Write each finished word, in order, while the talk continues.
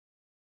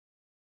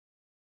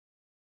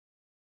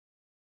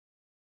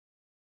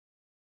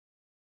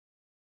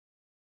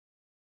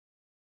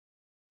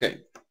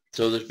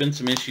So there's been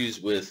some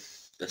issues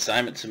with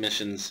assignment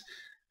submissions,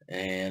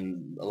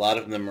 and a lot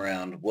of them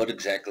around what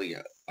exactly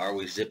are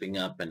we zipping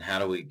up and how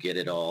do we get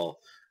it all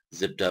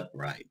zipped up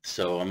right.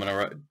 So I'm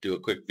going to do a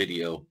quick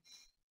video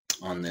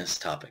on this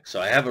topic.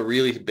 So I have a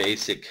really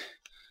basic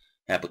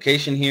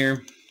application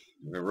here.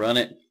 I'm going to run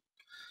it.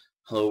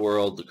 Hello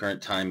world, the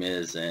current time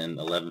is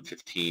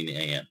 11:15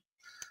 a.m.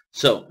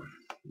 So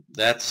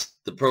that's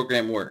the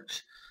program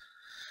works.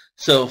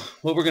 So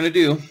what we're going to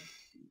do,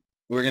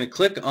 we're going to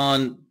click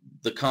on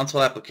the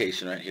console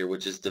application right here,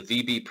 which is the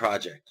VB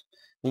project.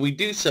 When we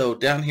do so,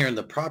 down here in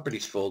the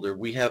properties folder,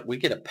 we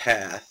get a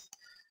path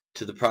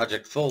to the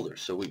project folder.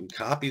 So we can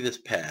copy this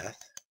path,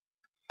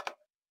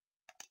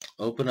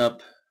 open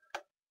up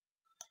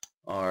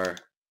our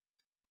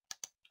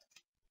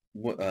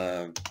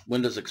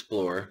Windows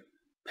Explorer,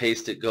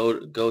 paste it,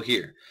 go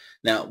here.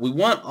 Now we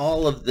want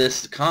all of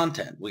this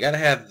content. We got to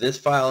have this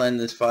file and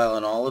this file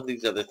and all of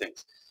these other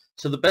things.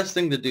 So the best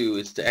thing to do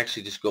is to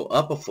actually just go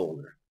up a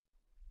folder,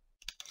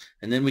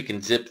 and then we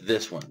can zip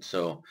this one.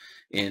 So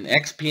in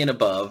XP and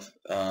above,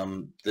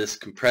 this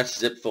compressed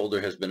zip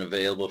folder has been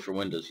available for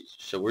Windows users.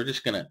 So we're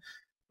just going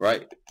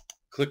to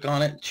click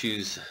on it,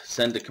 choose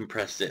send to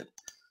compressed zip.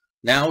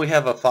 Now we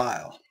have a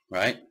file,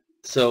 right?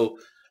 So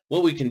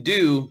what we can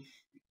do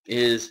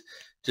is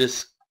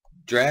just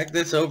drag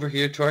this over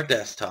here to our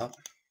desktop.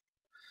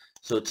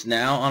 So it's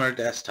now on our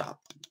desktop.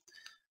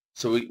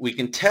 So we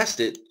can test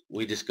it.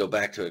 We just go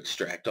back to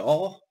extract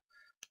all.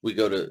 We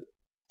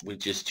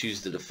just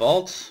choose the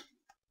defaults.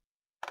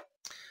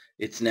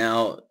 It's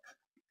now,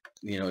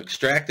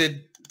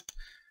 extracted.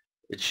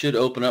 It should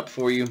open up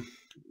for you.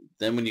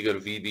 Then when you go to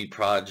VB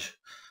Proj,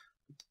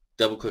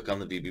 double click on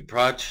the VB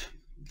Proj.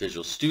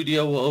 Visual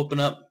Studio will open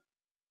up.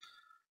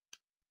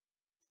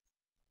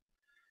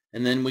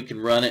 And then we can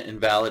run it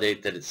and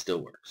validate that it still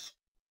works.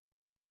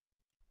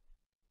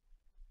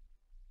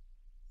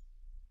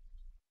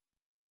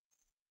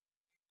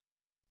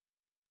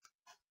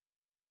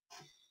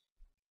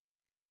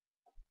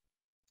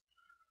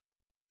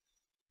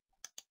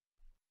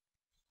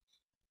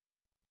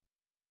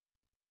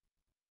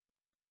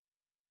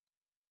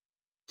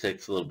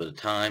 Takes a little bit of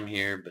time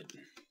here, but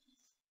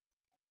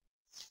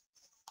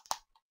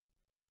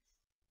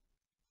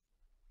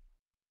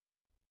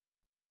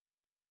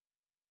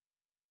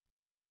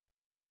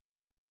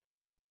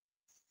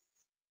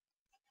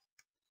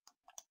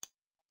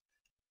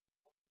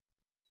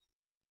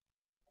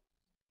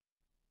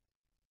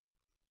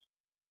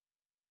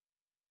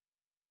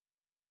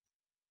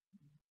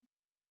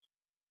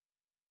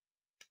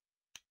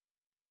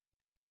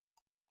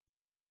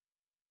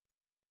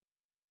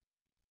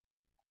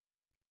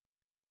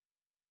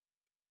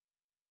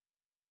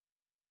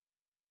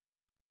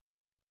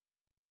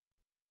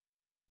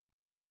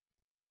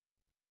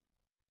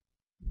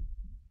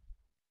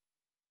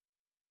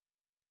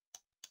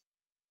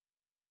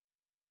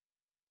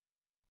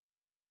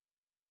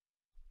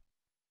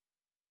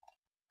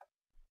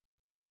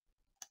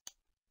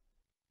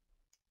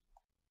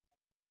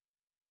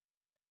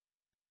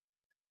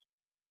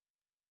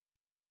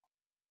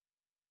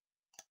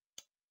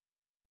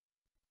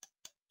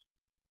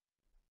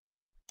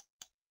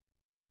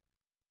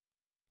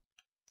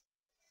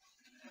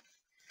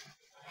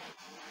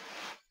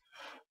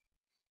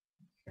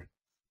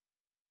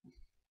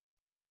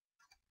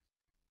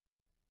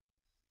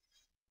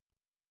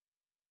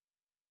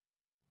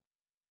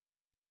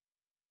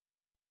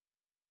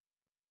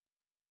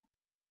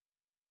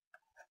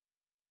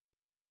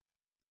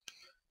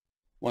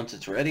once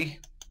it's ready,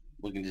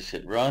 we can just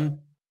hit run.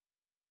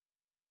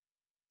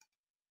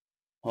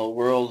 Whole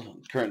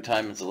world, current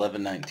time is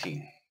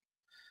 11:19.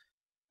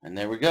 And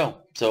there we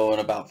go. So in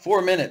about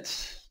 4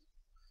 minutes,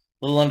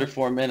 a little under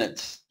 4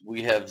 minutes,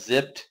 we have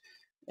zipped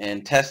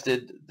and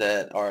tested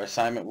that our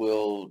assignment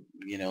will,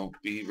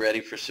 be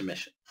ready for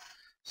submission.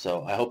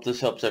 So I hope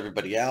this helps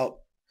everybody out.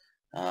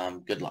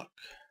 Good luck.